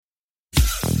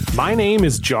My name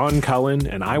is John Cullen,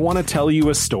 and I want to tell you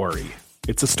a story.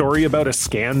 It's a story about a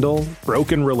scandal,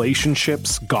 broken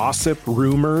relationships, gossip,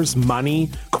 rumors, money,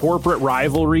 corporate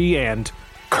rivalry, and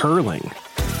curling.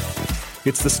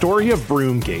 It's the story of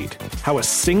Broomgate, how a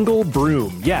single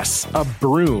broom, yes, a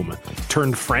broom,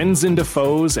 turned friends into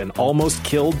foes and almost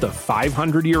killed the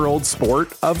 500-year-old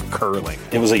sport of curling.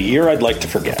 It was a year I'd like to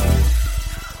forget.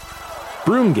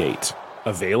 Broomgate,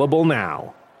 available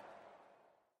now.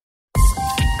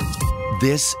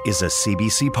 This is a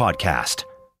CBC podcast.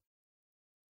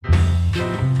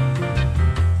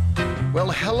 Well,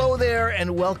 hello there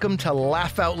and welcome to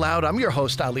Laugh Out Loud. I'm your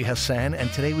host, Ali Hassan,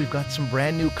 and today we've got some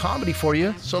brand new comedy for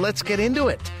you, so let's get into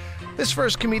it. This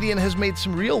first comedian has made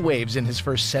some real waves in his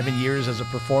first 7 years as a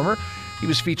performer. He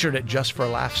was featured at Just for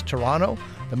Laughs Toronto,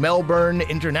 the Melbourne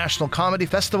International Comedy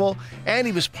Festival, and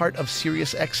he was part of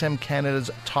SiriusXM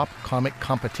Canada's Top Comic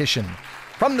Competition.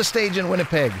 From the stage in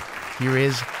Winnipeg, here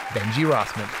is Benji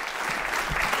Rothman.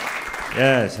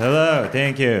 Yes, hello,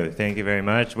 thank you very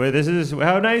much. Well,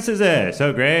 how nice is it?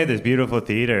 So great, this beautiful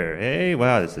theater. Hey,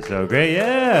 wow, this is so great.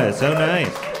 Yeah, so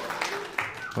nice.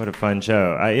 What a fun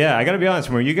show. I gotta be honest,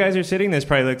 from where you guys are sitting, this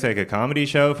probably looks like a comedy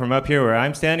show. From up here where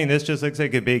I'm standing, this just looks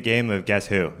like a big game of Guess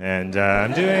Who. And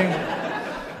I'm doing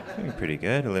pretty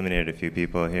good. Eliminated a few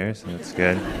people here, so that's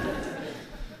good. You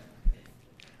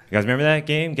guys remember that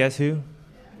game, Guess Who?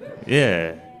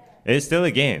 Yeah, it's still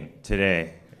a game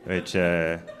today, which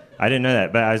I didn't know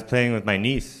that, but I was playing with my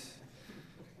niece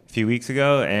a few weeks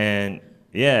ago, and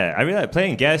yeah, I realized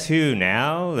playing Guess Who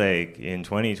now, like in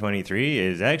 2023,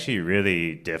 is actually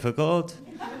really difficult.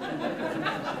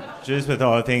 Just with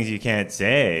all the things you can't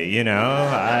say, you know?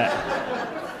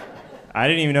 I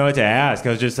didn't even know what to ask. I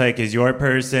was just like, is your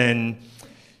person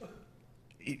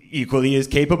equally as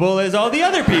capable as all the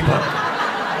other people?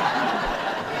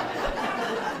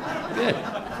 Good.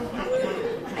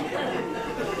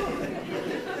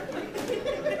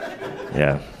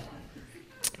 Yeah.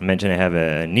 I mentioned I have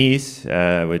a niece,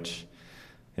 which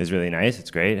is really nice.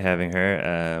 It's great having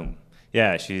her.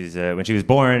 She's when she was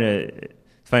born, it's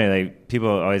funny, like people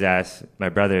always ask my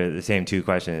brother the same two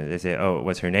questions. They say, oh,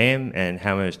 what's her name and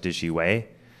how much does she weigh?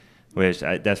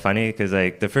 That's funny because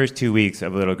like the first 2 weeks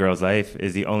of a little girl's life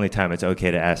is the only time it's okay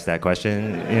to ask that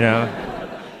question, you know?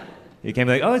 You can't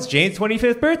be like, oh, it's Jane's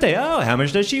 25th birthday. Oh, how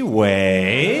much does she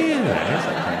weigh?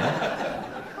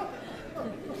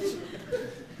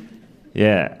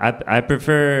 Yeah, I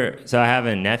prefer, so I have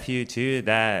a nephew too,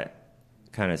 that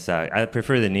kind of sucks. I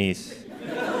prefer the niece.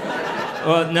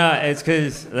 Well, no, it's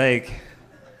because, like,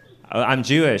 I'm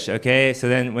Jewish, okay? So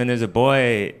then when there's a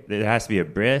boy, there has to be a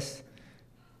bris.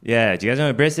 Yeah, do you guys know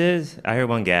what a bris is? I heard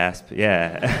one gasp,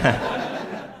 yeah.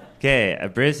 Okay, a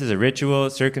bris is a ritual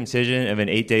circumcision of an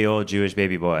 8-day-old Jewish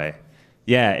baby boy.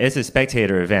 Yeah, it's a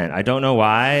spectator event. I don't know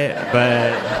why,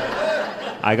 but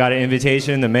I got an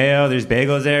invitation in the mail. There's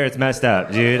bagels there. It's messed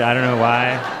up, dude. I don't know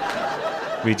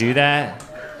why we do that.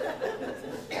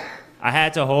 I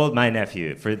had to hold my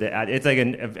nephew for it's like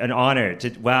an honor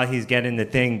while he's getting the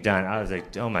thing done. I was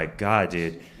like, oh my God,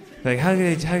 dude. Like, how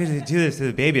could they do this to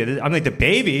the baby? I'm like, the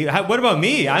baby? What about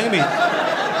me? He's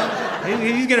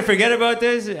gonna forget about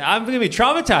this? I'm gonna be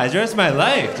traumatized the rest of my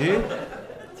life, dude.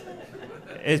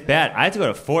 It's bad. I had to go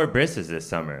to 4 brises this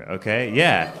summer, okay?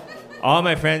 Yeah. All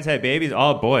my friends had babies,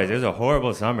 all boys. It was a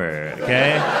horrible summer,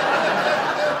 okay?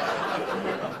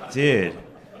 Dude,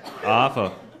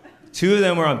 awful. 2 of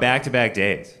them were on back-to-back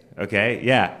days, okay?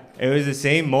 Yeah, it was the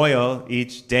same mohel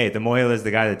each day. The mohel is the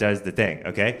guy that does the thing,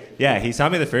 okay? Yeah, he saw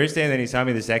me the first day, and then he saw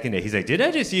me the second day. He's like, did I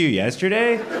just see you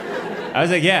yesterday? I was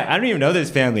like, yeah, I don't even know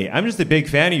this family. I'm just a big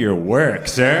fan of your work,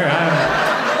 sir.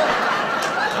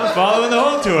 I'm following the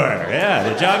whole tour. Yeah,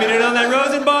 the job you did on that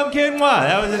Rosenbaum kid, what?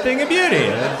 That was a thing of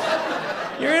beauty.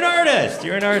 You're an artist.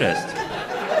 You're an artist.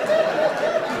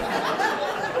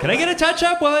 Can I get a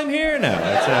touch-up while I'm here? No,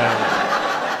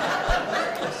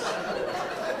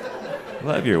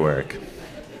 love your work.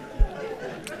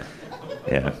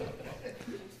 Yeah.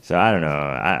 So I don't know.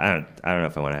 I don't know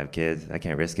if I want to have kids. I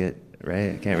can't risk it,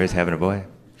 right? I can't risk having a boy.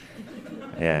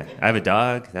 Yeah. I have a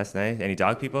dog. That's nice. Any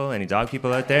dog people? Any dog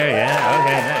people out there? Yeah.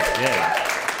 Okay. Nice.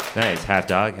 Yeah. Nice. Half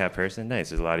dog, half person. Nice.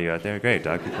 There's a lot of you out there. Great.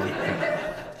 Dog people.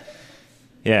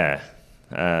 Yeah.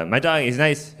 My dog is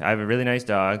nice. I have a really nice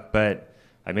dog, but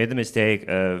I made the mistake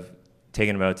of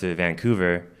taking him out to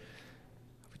Vancouver.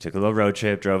 We took a little road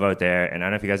trip, drove out there, and I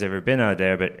don't know if you guys have ever been out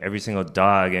there, but every single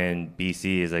dog in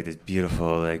BC is like this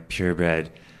beautiful, like purebred,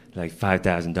 like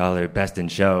 $5,000 best in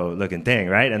show looking thing,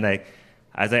 right? And like,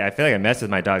 I was like, I feel like I messed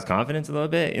with my dog's confidence a little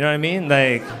bit. You know what I mean?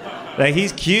 Like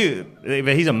he's cute,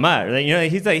 but he's a mutt. Like, you know,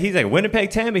 he's like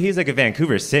Winnipeg 10, but he's like a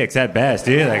Vancouver 6 at best,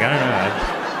 dude. Like, I don't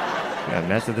know. Gotta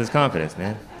mess with his confidence,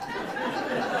 man.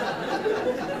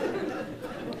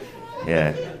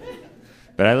 Yeah.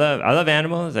 But I love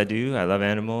animals. I do. I love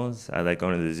animals. I like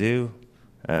going to the zoo.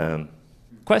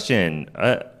 Question: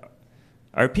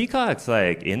 are peacocks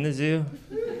like in the zoo,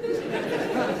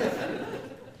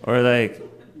 or like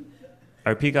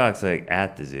are peacocks like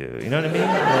at the zoo? You know what I mean?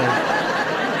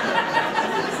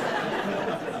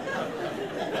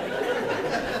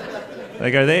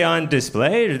 Like, are they on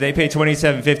display, or do they pay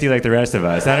 $27.50 like the rest of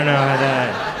us? I don't know how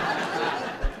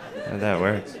that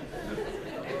works.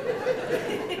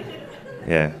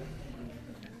 Yeah.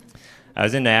 I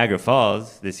was in Niagara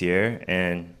Falls this year,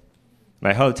 and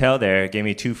my hotel there gave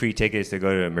me 2 free tickets to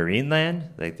go to Marineland,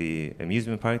 like the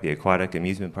amusement park, the aquatic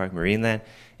amusement park, Marineland.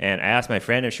 And I asked my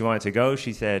friend if she wanted to go.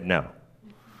 She said no.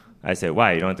 I said,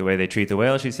 why? You don't like the way they treat the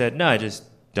whales? She said, no, I just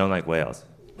don't like whales.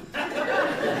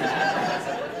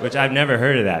 Which I've never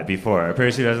heard of that before. A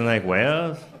person who doesn't like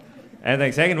whales? And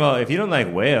like, second of all, if you don't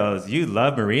like whales, you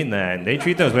love Marineland. They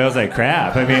treat those whales like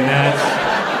crap. I mean, that's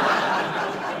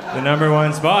the number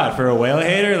one spot for a whale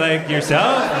hater like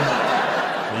yourself.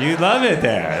 You love it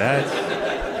there.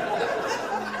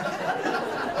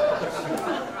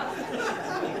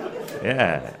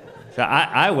 Yeah. So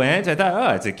I went. I thought,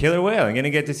 oh, it's a killer whale. I'm gonna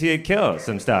get to see it kill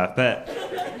some stuff. But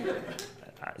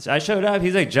I showed up.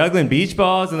 He's like juggling beach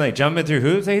balls and like jumping through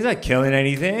hoops. He's not killing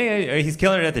anything. He's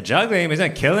killing it at the juggling, but he's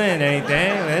not killing anything.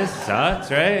 This sucks,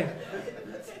 right?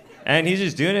 And he's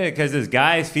just doing it because this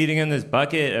guy's feeding him this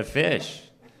bucket of fish.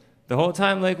 The whole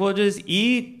time, like, well, just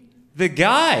eat the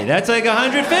guy. That's like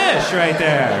 100 fish right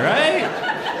there, right?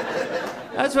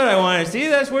 That's what I want to see.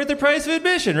 That's worth the price of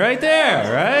admission right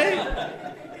there, right?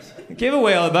 Give a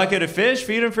whale a bucket of fish,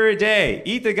 feed him for a day.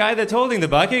 Eat the guy that's holding the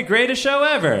bucket, greatest show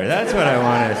ever. That's what I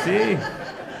want to see.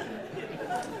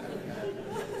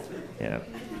 Yeah.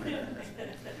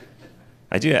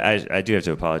 I do have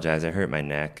to apologize. I hurt my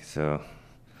neck, so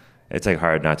it's like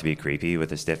hard not to be creepy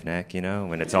with a stiff neck, you know?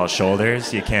 When it's all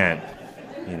shoulders, you can't,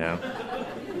 you know?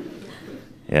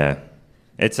 Yeah.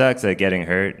 It sucks, like, getting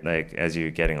hurt, like, as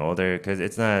you're getting older, because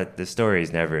the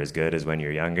story's never as good as when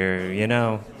you're younger, you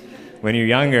know? When you're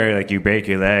younger, like, you break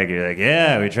your leg, you're like,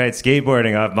 yeah, we tried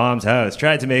skateboarding off mom's house,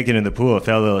 tried to make it in the pool,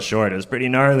 fell a little short, it was pretty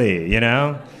gnarly, you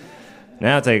know?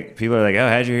 Now it's like, people are like, oh,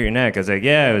 how'd you hurt your neck? I was like,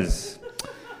 yeah, I was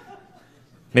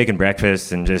making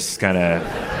breakfast and just kind of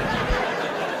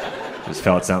just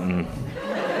felt something.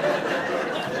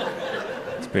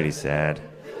 It's pretty sad.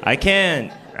 I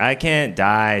can't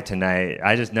die tonight.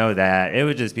 I just know that. It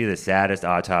would just be the saddest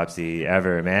autopsy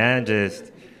ever, man.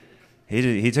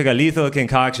 He took a lethal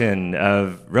concoction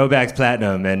of Robax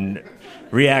Platinum and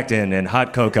Reactin and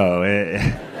hot cocoa.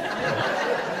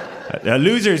 A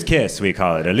loser's kiss, we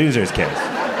call it. A loser's kiss.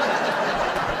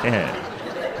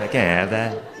 I can't have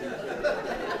that.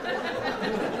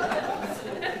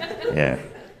 Yeah.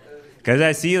 Because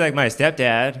I see, like, my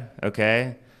stepdad,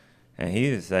 okay? And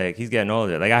he's getting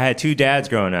older. Like, I had 2 dads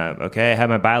growing up, okay? I had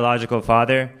my biological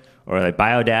father, or like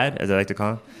bio dad, as I like to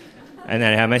call him. And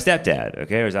then I had my stepdad,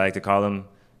 okay? Or as I like to call him,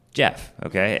 Jeff,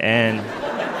 okay? And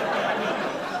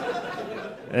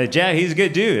Jeff, he's a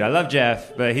good dude. I love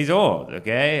Jeff, but he's old,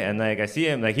 okay? And like, I see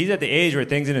him, like, he's at the age where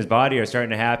things in his body are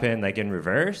starting to happen, like, in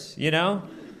reverse, you know?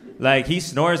 Like, he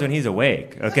snores when he's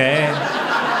awake, okay?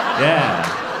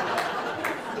 Yeah.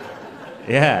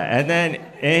 Yeah, and then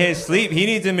in his sleep, he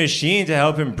needs a machine to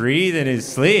help him breathe in his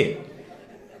sleep.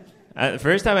 The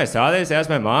first time I saw this, I asked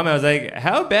my mom, I was like,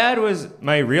 how bad was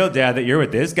my real dad that you're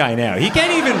with this guy now? He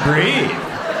can't even breathe.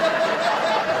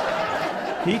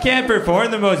 He can't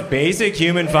perform the most basic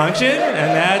human function,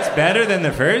 and that's better than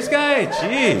the first guy?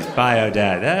 Jeez, bio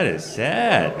dad, that is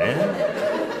sad, man.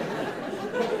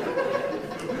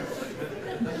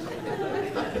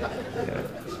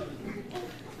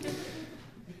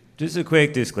 Just a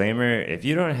quick disclaimer, if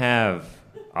you don't have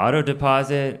auto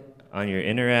deposit on your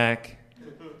Interac,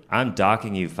 I'm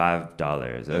docking you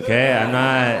 $5, okay? I'm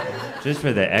not, just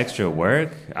for the extra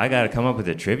work, I gotta come up with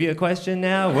a trivia question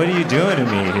now? What are you doing to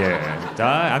me here?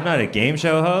 I'm not a game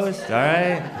show host, all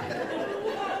right?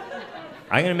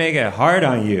 I'm gonna make it hard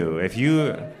on you. If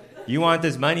you want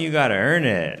this money, you gotta earn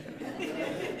it.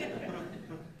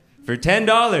 For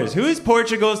 $10, who is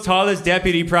Portugal's tallest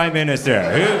deputy prime minister?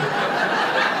 Who?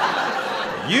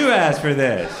 You asked for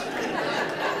this.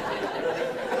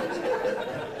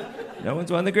 No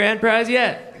one's won the grand prize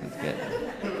yet. That's good.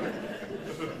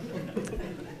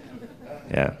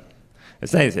 Yeah.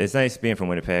 It's nice. It's nice being from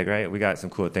Winnipeg, right? We got some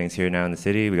cool things here now in the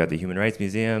city. We got the Human Rights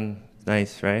Museum. It's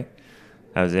nice, right?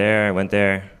 I was there. I went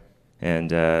there. And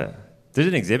there's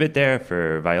an exhibit there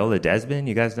for Viola Desmond.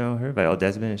 You guys know her? Viola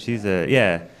Desmond. She's a,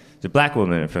 yeah. a black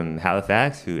woman from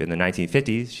Halifax who in the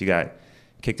 1950s, she got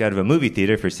kicked out of a movie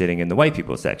theater for sitting in the white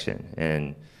people section.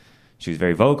 And she was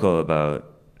very vocal about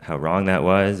how wrong that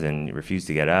was and refused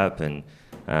to get up, and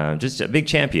just a big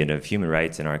champion of human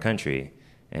rights in our country.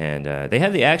 And they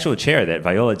have the actual chair that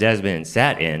Viola Desmond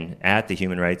sat in at the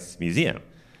Human Rights Museum,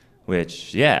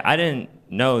 which, yeah, I didn't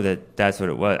know that that's what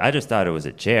it was. I just thought it was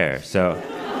a chair. So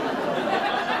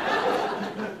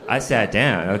I sat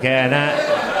down, okay, and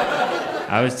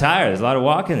I was tired. There's a lot of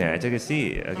walking there. I took a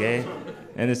seat, okay?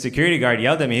 And the security guard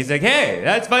yelled at me. He's like, hey,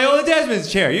 that's Viola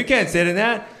Desmond's chair. You can't sit in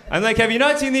that. I'm like, have you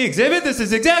not seen the exhibit? This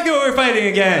is exactly what we're fighting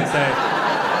against.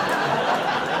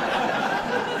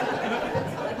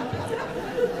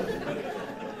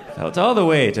 Felt all the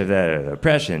weight of that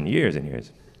oppression, years and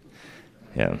years.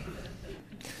 Yeah.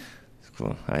 It's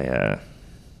cool. I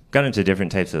got into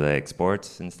different types of like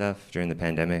sports and stuff during the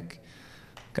pandemic.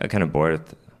 Got kind of bored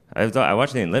with I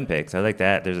watched the Olympics. I like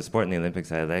that. There's a sport in the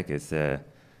Olympics I like. It's they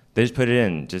just put it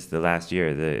in just the last year.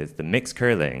 It's the mixed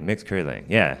curling. Mixed curling.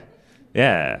 Yeah.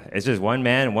 Yeah. It's just one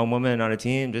man, one woman on a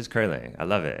team, just curling. I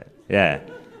love it. Yeah.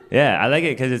 Yeah, I like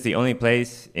it because it's the only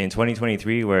place in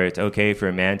 2023 where it's okay for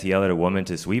a man to yell at a woman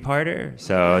to sweep harder.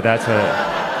 So that's what...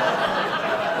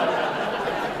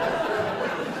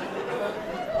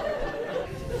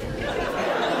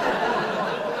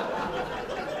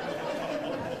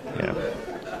 Yeah.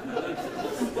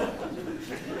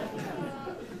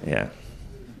 Yeah.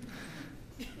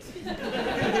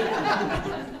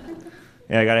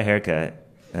 Yeah, I got a haircut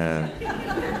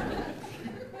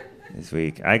this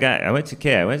week. I went to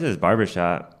this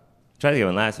barbershop. Tried to get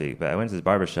one last week, but I went to this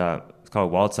barbershop. It's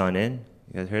called Waltz On In.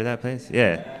 You guys heard of that place?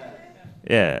 Yeah.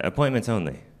 Yeah, appointments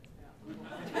only.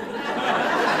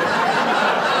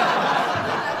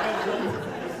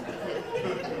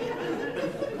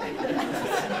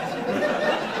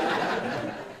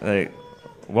 Like,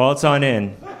 waltz on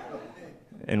in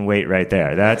and wait right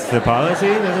there. That's the policy?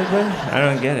 I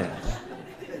don't get it.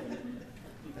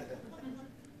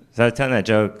 So I was telling that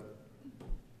joke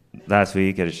last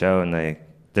week at a show, and and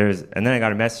then I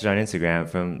got a message on Instagram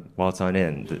from Waltz On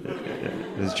In.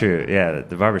 It was true, yeah,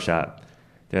 the barbershop.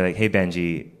 They're like, hey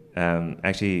Benji,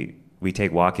 actually we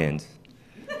take walk-ins.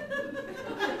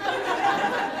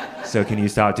 So can you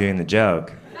stop doing the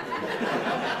joke?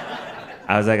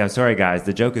 I was like, I'm sorry guys,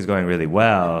 the joke is going really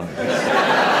well.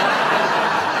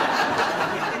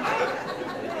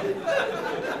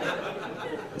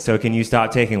 So can you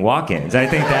stop taking walk-ins? I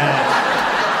think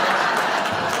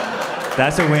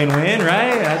that's a win-win,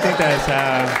 right? I think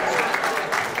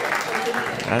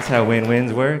that's how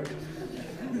win-wins work.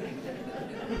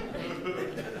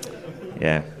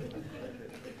 Yeah.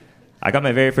 I got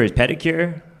my very first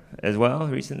pedicure as well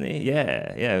recently.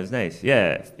 Yeah, it was nice.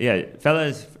 Yeah.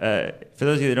 Fellas, for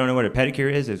those of you that don't know what a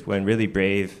pedicure is, it's when really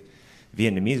brave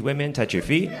Vietnamese women touch your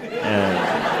feet.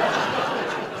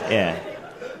 Yeah.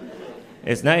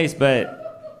 It's nice,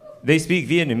 but they speak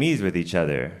Vietnamese with each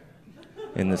other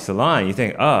in the salon. You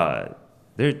think, oh,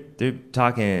 they're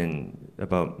talking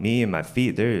about me and my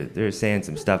feet. They're saying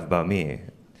some stuff about me,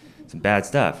 some bad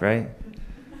stuff, right?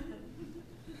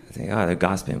 I think, oh, they're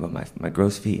gossiping about my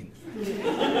gross feet,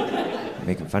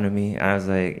 making fun of me. And I was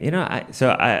like,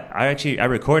 I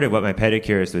recorded what my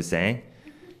pedicurist was saying,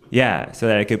 yeah, so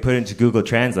that I could put into Google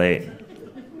Translate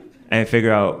and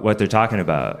figure out what they're talking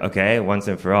about, okay, once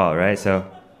and for all, right? So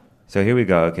here we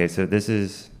go. Okay, so this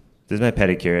is my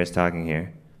pedicurist talking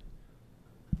here.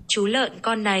 Chú lợn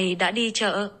con này đã đi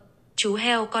chợ, chú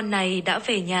heo con này đã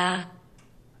về nhà.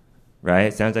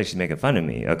 Right? It sounds like she's making fun of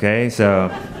me, okay? So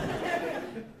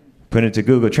put it to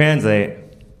Google Translate.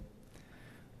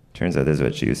 Turns out this is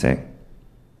what she was saying.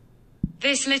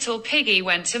 This little piggy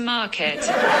went to market. This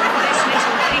little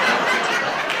piggy went to...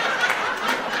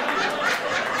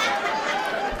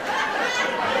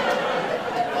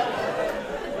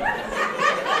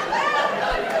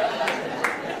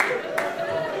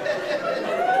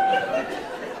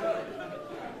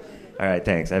 All right,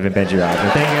 thanks. I've been Benji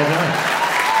Rothman. Thank you guys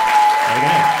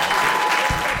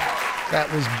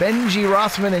That was Benji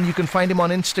Rothman, and you can find him on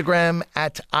Instagram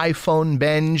at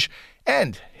iPhoneBenj.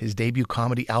 And his debut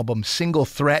comedy album, Single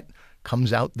Threat,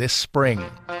 comes out this spring.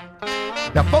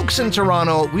 Now, folks in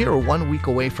Toronto, we are 1 week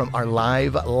away from our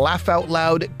live Laugh Out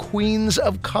Loud Queens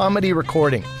of Comedy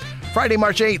recording. Friday,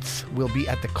 March 8th, we'll be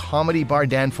at the Comedy Bar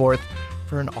Danforth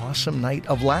for an awesome night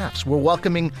of laughs. We're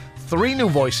welcoming 3 new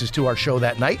voices to our show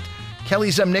that night: Kelly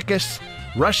Zemnikas,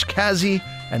 Rush Kazi,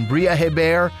 and Bria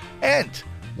Hebert. And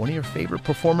one of your favorite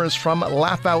performers from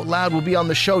Laugh Out Loud will be on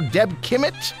the show, Deb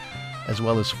Kimmett, as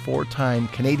well as 4-time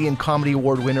Canadian Comedy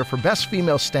Award winner for Best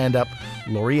Female Stand-Up,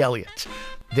 Laurie Elliott.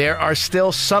 There are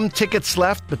still some tickets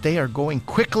left, but they are going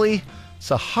quickly.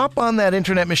 So hop on that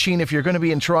internet machine if you're going to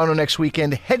be in Toronto next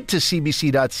weekend. Head to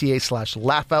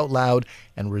cbc.ca/laughoutloud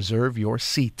and reserve your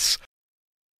seats.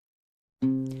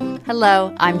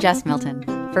 Hello, I'm Jess Milton.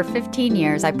 For 15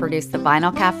 years, I produced The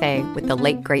Vinyl Cafe with the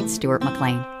late, great Stuart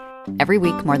McLean. Every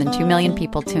week, more than 2 million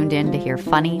people tuned in to hear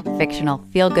funny, fictional,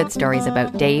 feel-good stories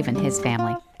about Dave and his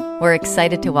family. We're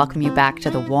excited to welcome you back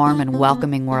to the warm and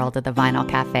welcoming world of The Vinyl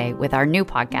Cafe with our new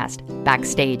podcast,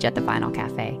 Backstage at The Vinyl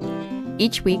Cafe.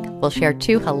 Each week, we'll share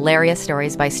 2 hilarious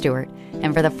stories by Stuart,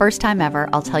 and for the first time ever,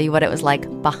 I'll tell you what it was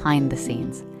like behind the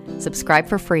scenes. Subscribe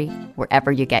for free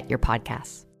wherever you get your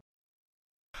podcasts.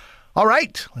 All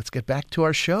right, let's get back to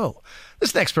our show.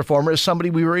 This next performer is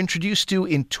somebody we were introduced to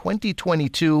in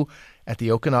 2022 at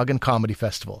the Okanagan Comedy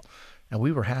Festival. And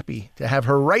we were happy to have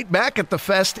her right back at the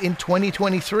fest in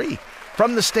 2023.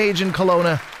 From the stage in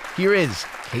Kelowna, here is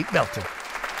Kate Belton.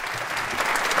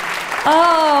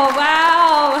 Oh,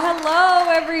 wow.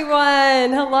 Hello,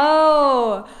 everyone.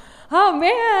 Hello. Oh,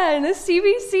 man, this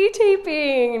CBC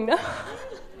taping.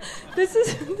 This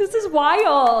is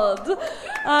wild.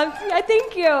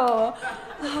 Thank you.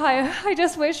 I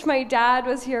just wish my dad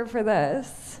was here for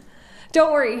this.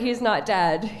 Don't worry, he's not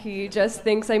dead. He just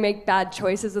thinks I make bad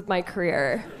choices with my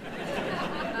career.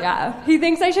 Yeah, he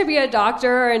thinks I should be a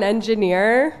doctor or an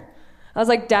engineer. I was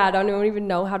like, Dad, I don't even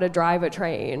know how to drive a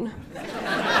train.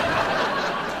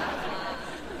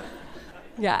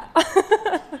 Yeah.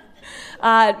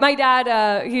 My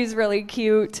dad, he's really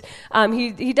cute.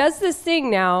 He does this thing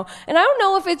now, and I don't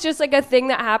know if it's just like a thing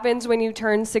that happens when you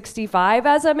turn 65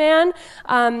 as a man,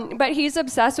 but he's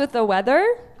obsessed with the weather.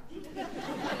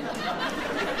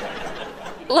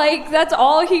 Like, that's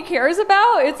all he cares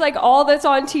about. It's like all that's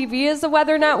on TV is the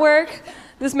Weather Network.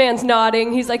 This man's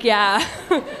nodding. He's like, yeah,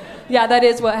 yeah, that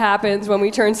is what happens when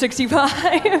we turn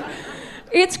 65.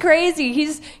 It's crazy.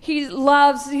 He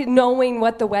loves knowing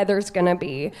what the weather's gonna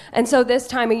be. And so this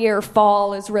time of year,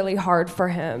 fall is really hard for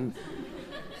him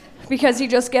because he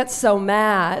just gets so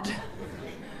mad.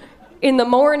 In the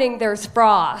morning, there's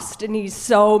frost, and he's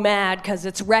so mad because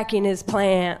it's wrecking his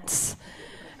plants.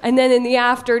 And then in the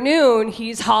afternoon,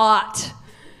 he's hot,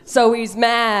 so he's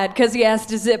mad because he has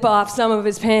to zip off some of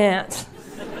his pants.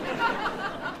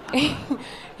 He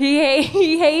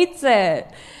hates it.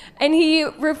 And he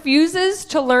refuses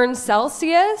to learn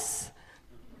Celsius.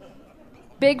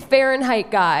 Big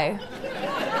Fahrenheit guy.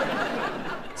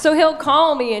 So he'll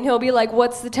call me and he'll be like,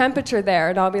 what's the temperature there?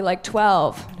 And I'll be like,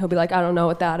 12. And he'll be like, I don't know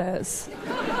what that is.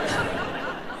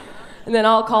 And then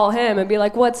I'll call him and be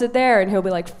like, what's it there? And he'll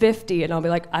be like, 50. And I'll be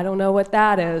like, I don't know what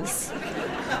that is.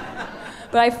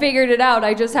 But I figured it out.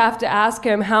 I just have to ask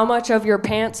him, how much of your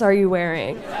pants are you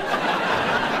wearing?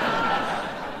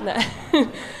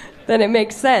 Then it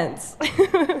makes sense.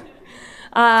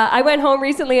 I went home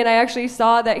recently and I actually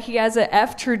saw that he has a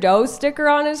F. Trudeau sticker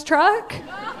on his truck,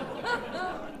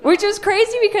 which is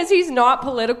crazy because he's not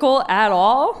political at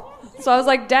all. So I was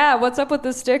like, Dad, what's up with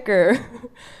the sticker?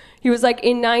 He was like,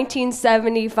 in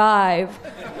 1975,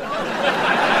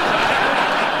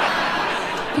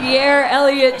 Pierre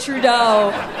Elliott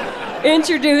Trudeau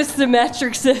introduced the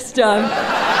metric system.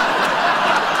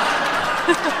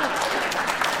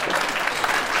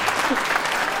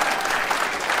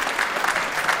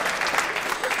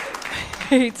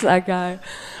 Hates that guy.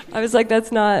 I was like,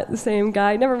 that's not the same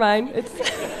guy. Never mind. It's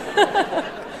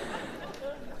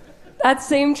that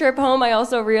same trip home, I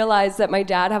also realized that my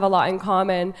dad have a lot in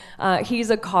common.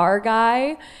 He's a car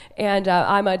guy, and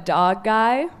I'm a dog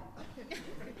guy.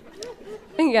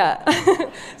 Yeah.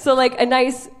 So like a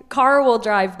nice car will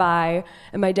drive by,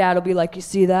 and my dad will be like, you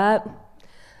see that?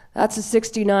 That's a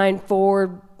 69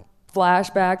 Ford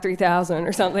Flashback 3000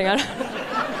 or something. I don't know.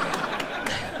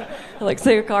 Like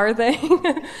say a car thing.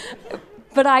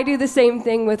 But I do the same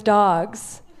thing with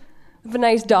dogs. If a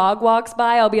nice dog walks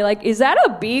by, I'll be like, is that a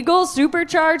beagle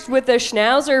supercharged with a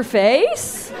schnauzer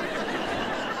face?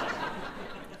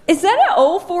 Is that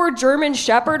an 04 German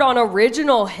Shepherd on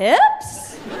original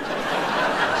hips?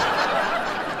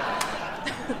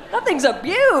 That thing's a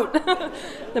beaut.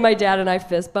 Then my dad and I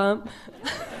fist bump.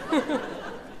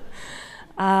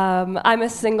 I'm a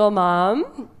single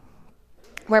mom.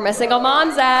 Where my single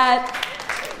mom's at?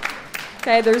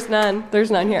 Okay, there's none. There's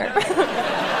none here.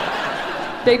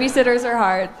 Babysitters are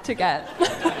hard to get.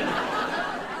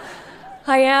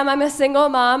 I'm a single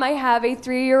mom. I have a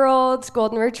 3-year-old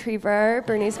golden retriever,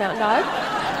 Bernese Mountain Dog.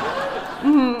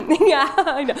 Yeah,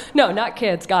 I know. No, not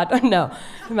kids, God, no.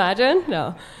 Imagine,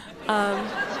 no.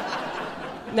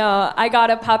 No, I got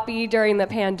a puppy during the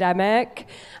pandemic.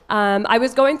 I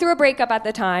was going through a breakup at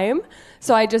the time,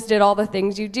 So I just did all the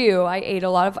things you do. I ate a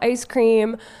lot of ice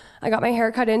cream. I got my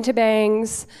hair cut into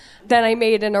bangs. Then I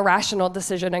made an irrational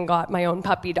decision and got my own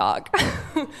puppy dog.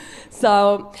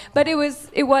 But it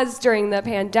was during the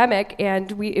pandemic,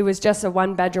 and it was just a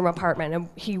 1-bedroom apartment, and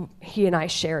he and I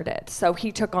shared it. So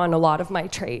he took on a lot of my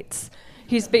traits.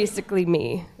 He's basically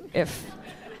me if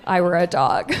I were a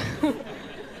dog.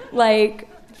 Like,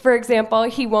 for example,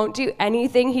 he won't do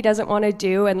anything he doesn't want to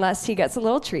do unless he gets a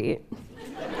little treat.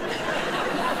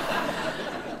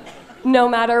 No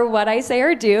matter what I say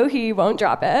or do, he won't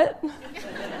drop it.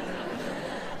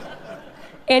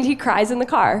 And he cries in the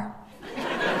car.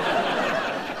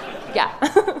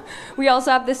 Yeah. We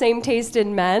also have the same taste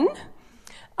in men.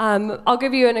 I'll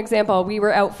give you an example. We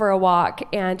were out for a walk,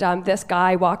 and this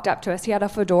guy walked up to us. He had a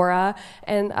fedora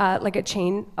and like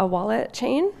a wallet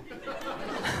chain.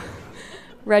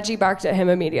 Reggie barked at him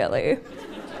immediately.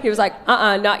 He was like,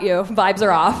 not you. Vibes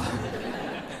are off.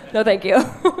 No, thank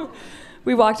you.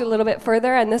 We walked a little bit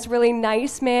further, and this really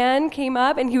nice man came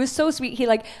up, and he was so sweet. He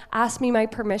asked me my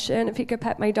permission if he could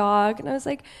pet my dog, and I was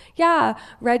like, yeah.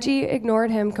 Reggie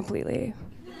ignored him completely.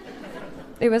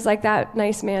 It was like that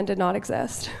nice man did not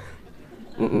exist.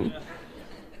 Mm-mm.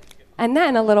 And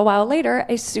then a little while later,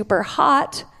 a super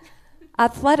hot,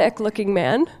 athletic-looking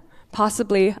man,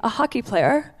 possibly a hockey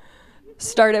player,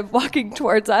 started walking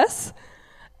towards us,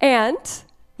 and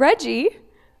Reggie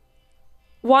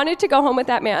wanted to go home with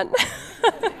that man.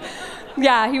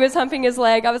 Yeah, he was humping his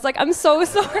leg. I was like, I'm so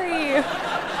sorry.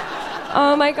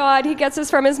 Oh my God, he gets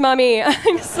this from his mommy.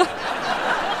 I'm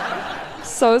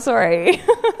so sorry.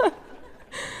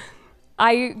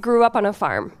 I grew up on a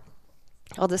farm.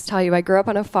 I'll just tell you, I grew up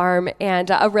on a farm,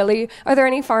 and are there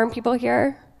any farm people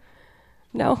here?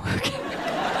 No?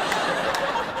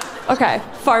 Okay,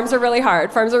 farms are really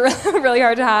hard. Farms are really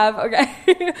hard to have.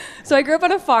 Okay. So I grew up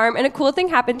on a farm, and a cool thing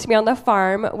happened to me on the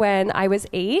farm when I was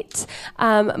 8.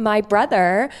 My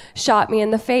brother shot me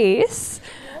in the face.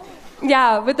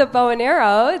 Yeah, with a bow and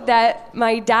arrow that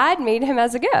my dad made him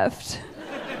as a gift.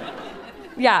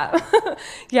 Yeah.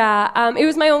 Yeah. It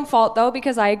was my own fault, though,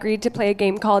 because I agreed to play a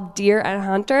game called Deer and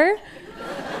Hunter.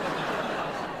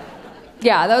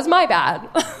 Yeah, that was my bad.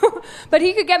 But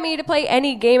he could get me to play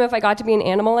any game if I got to be an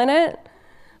animal in it.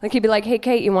 Like, he'd be like, hey,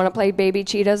 Kate, you want to play baby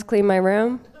cheetahs clean my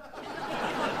room?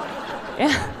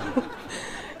 Yeah.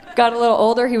 Got a little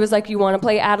older, he was like, you want to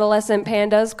play adolescent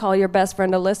pandas? Call your best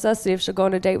friend Alyssa, see if she'll go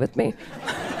on a date with me.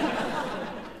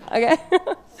 Okay.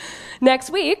 Next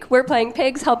week, we're playing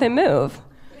Pigs Help Him Move.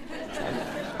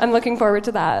 I'm looking forward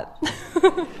to that.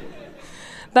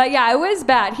 But yeah, it was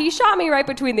bad. He shot me right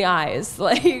between the eyes,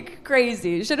 like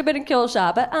crazy. Should have been a kill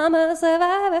shot, but I'm a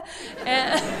survivor.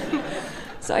 And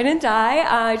so I didn't die.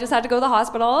 I just had to go to the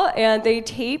hospital, and they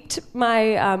taped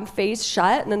my face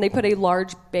shut, and then they put a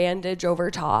large bandage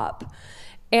over top.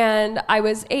 And I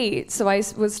was 8, so I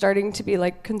was starting to be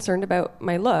concerned about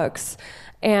my looks,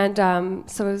 and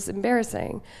so it was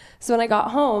embarrassing. So when I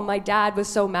got home, my dad was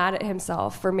so mad at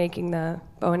himself for making the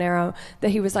bow and arrow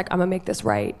that he was like, I'm gonna make this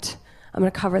right. I'm going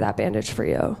to cover that bandage for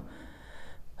you.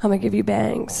 I'm going to give you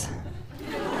bangs.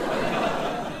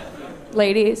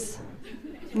 Ladies,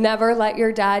 never let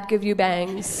your dad give you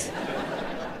bangs.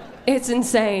 It's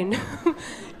insane.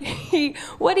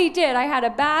 What he did, I had a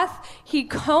bath. He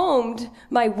combed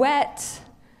my wet,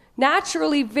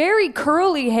 naturally very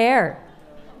curly hair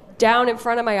down in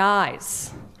front of my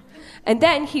eyes. And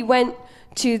then he went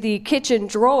to the kitchen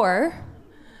drawer,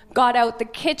 got out the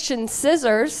kitchen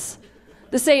scissors,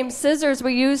 the same scissors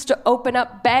we use to open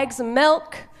up bags of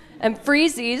milk and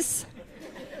freezies.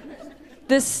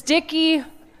 The sticky,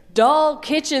 dull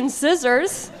kitchen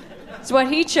scissors is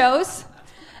what he chose.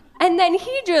 And then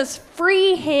he just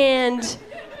freehand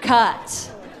cut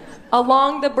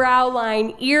along the brow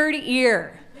line, ear to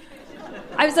ear.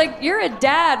 I was like, you're a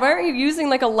dad. Why aren't you using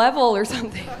a level or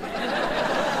something?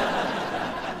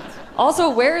 Also,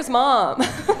 where's mom?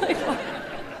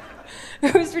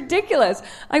 It was ridiculous.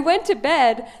 I went to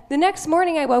bed. The next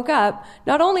morning I woke up.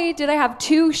 Not only did I have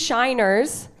 2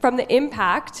 shiners from the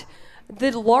impact,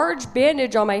 the large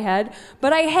bandage on my head,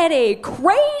 but I had a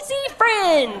crazy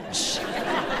fringe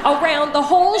around the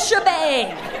whole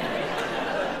shebang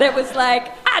that was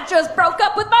like, I just broke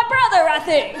up with my brother, I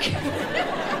think.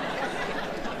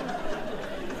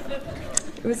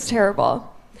 It was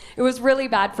terrible. It was really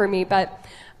bad for me, but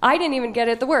I didn't even get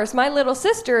it the worst. My little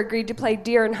sister agreed to play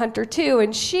Deer and Hunter too,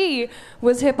 and she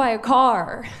was hit by a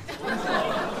car.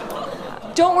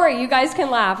 Don't worry, you guys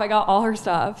can laugh. I got all her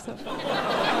stuff. So.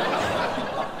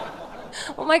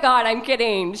 Oh my God, I'm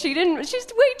kidding. She's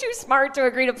way too smart to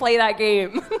agree to play that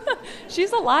game.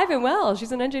 She's alive and well.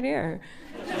 She's an engineer.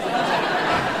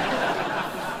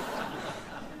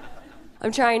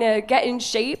 I'm trying to get in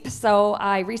shape, so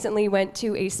I recently went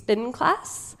to a spin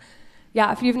class.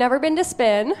 Yeah, if you've never been to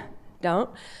spin,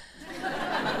 don't.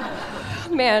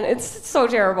 Man, it's so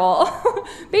terrible.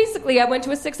 Basically, I went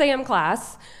to a 6 a.m.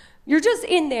 class. You're just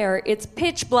in there, it's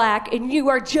pitch black, and you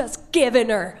are just giving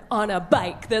her on a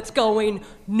bike that's going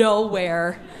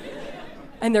nowhere.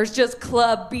 And there's just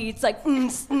club beats like,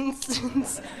 and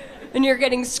you're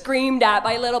getting screamed at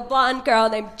by a little blonde girl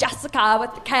named Jessica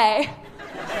with the K.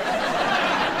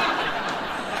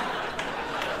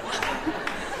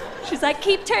 She's like,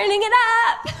 keep turning it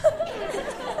up.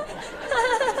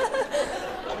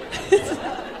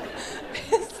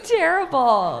 It's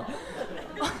terrible.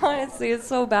 Honestly, it's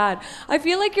so bad. I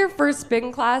feel like your first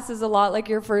spin class is a lot like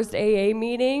your first AA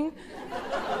meeting.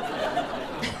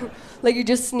 Like you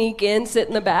just sneak in, sit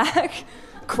in the back,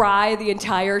 cry the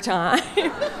entire time,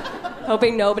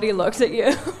 hoping nobody looks at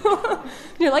you.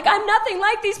 You're like, I'm nothing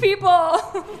like these people.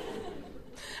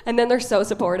 And then they're so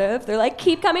supportive. They're like,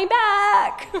 keep coming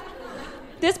back.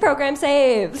 This program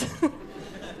saves.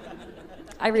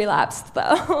 I relapsed though.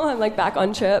 I'm like back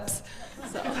on chips.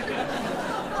 So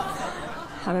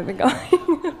haven't been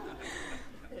going.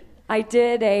 I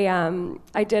did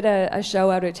a show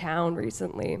out of town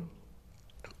recently.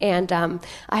 And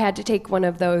I had to take one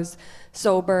of those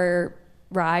sober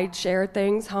ride share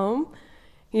things home.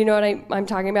 You know what I'm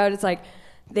talking about? It's like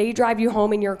they drive you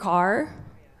home in your car,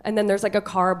 and then there's like a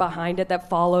car behind it that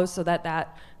follows so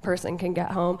that person can get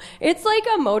home. It's like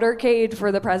a motorcade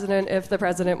for the president if the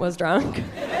president was drunk.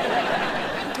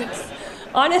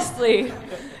 Honestly,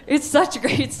 it's such a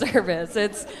great service.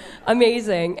 It's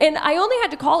amazing. And I only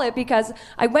had to call it because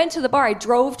I went to the bar. I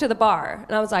drove to the bar.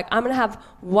 And I was like, I'm going to have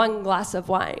 1 glass of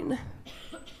wine.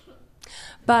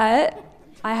 But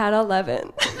I had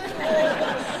 11.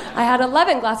 I had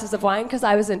 11 glasses of wine because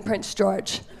I was in Prince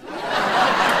George.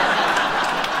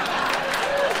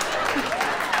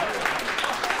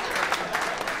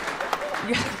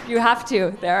 You have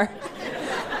to there.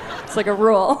 It's like a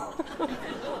rule.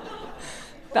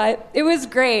 But it was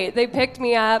great. They picked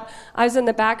me up. I was in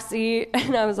the back seat,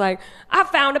 and I was like, I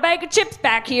found a bag of chips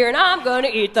back here, and I'm going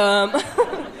to eat them.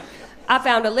 I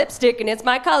found a lipstick, and it's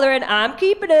my color, and I'm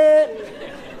keeping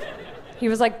it. He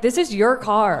was like, this is your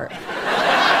car.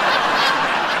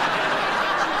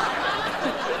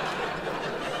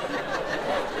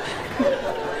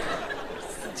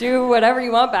 Do whatever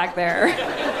you want back there.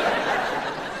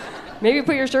 Maybe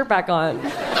put your shirt back on.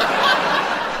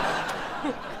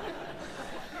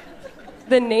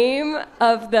 The name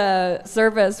of the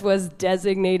service was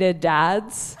Designated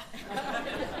Dads.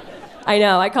 I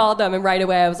know, I called them and right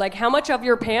away I was like, how much of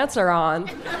your pants are on?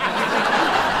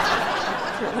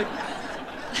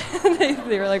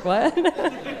 They were like, what?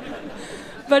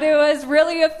 But it was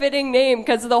really a fitting name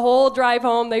because the whole drive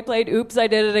home they played Oops, I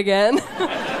Did It Again.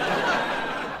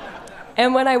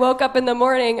 And when I woke up in the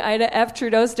morning, I had an F.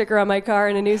 Trudeau sticker on my car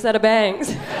and a new set of bangs.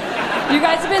 You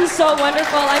guys have been so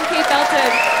wonderful. I'm Kate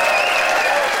Belton.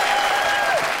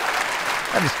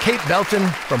 That is Kate Belton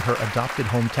from her adopted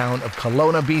hometown of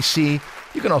Kelowna, BC.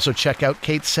 You can also check out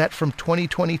Kate's set from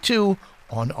 2022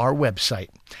 on our website.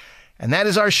 And that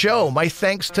is our show. My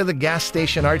thanks to the Gas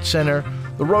Station Arts Center,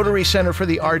 the Rotary Center for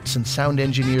the Arts, and sound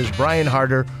engineers Brian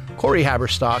Harder, Corey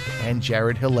Haberstock, and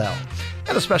Jared Hillel.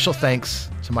 And a special thanks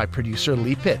to my producer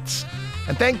Lee Pitts.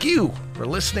 And thank you for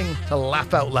listening to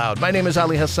Laugh Out Loud. My name is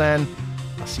Ali Hassan.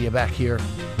 I'll see you back here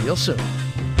real soon.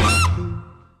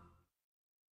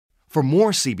 For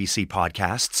more CBC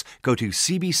podcasts, go to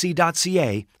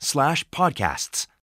cbc.ca/podcasts.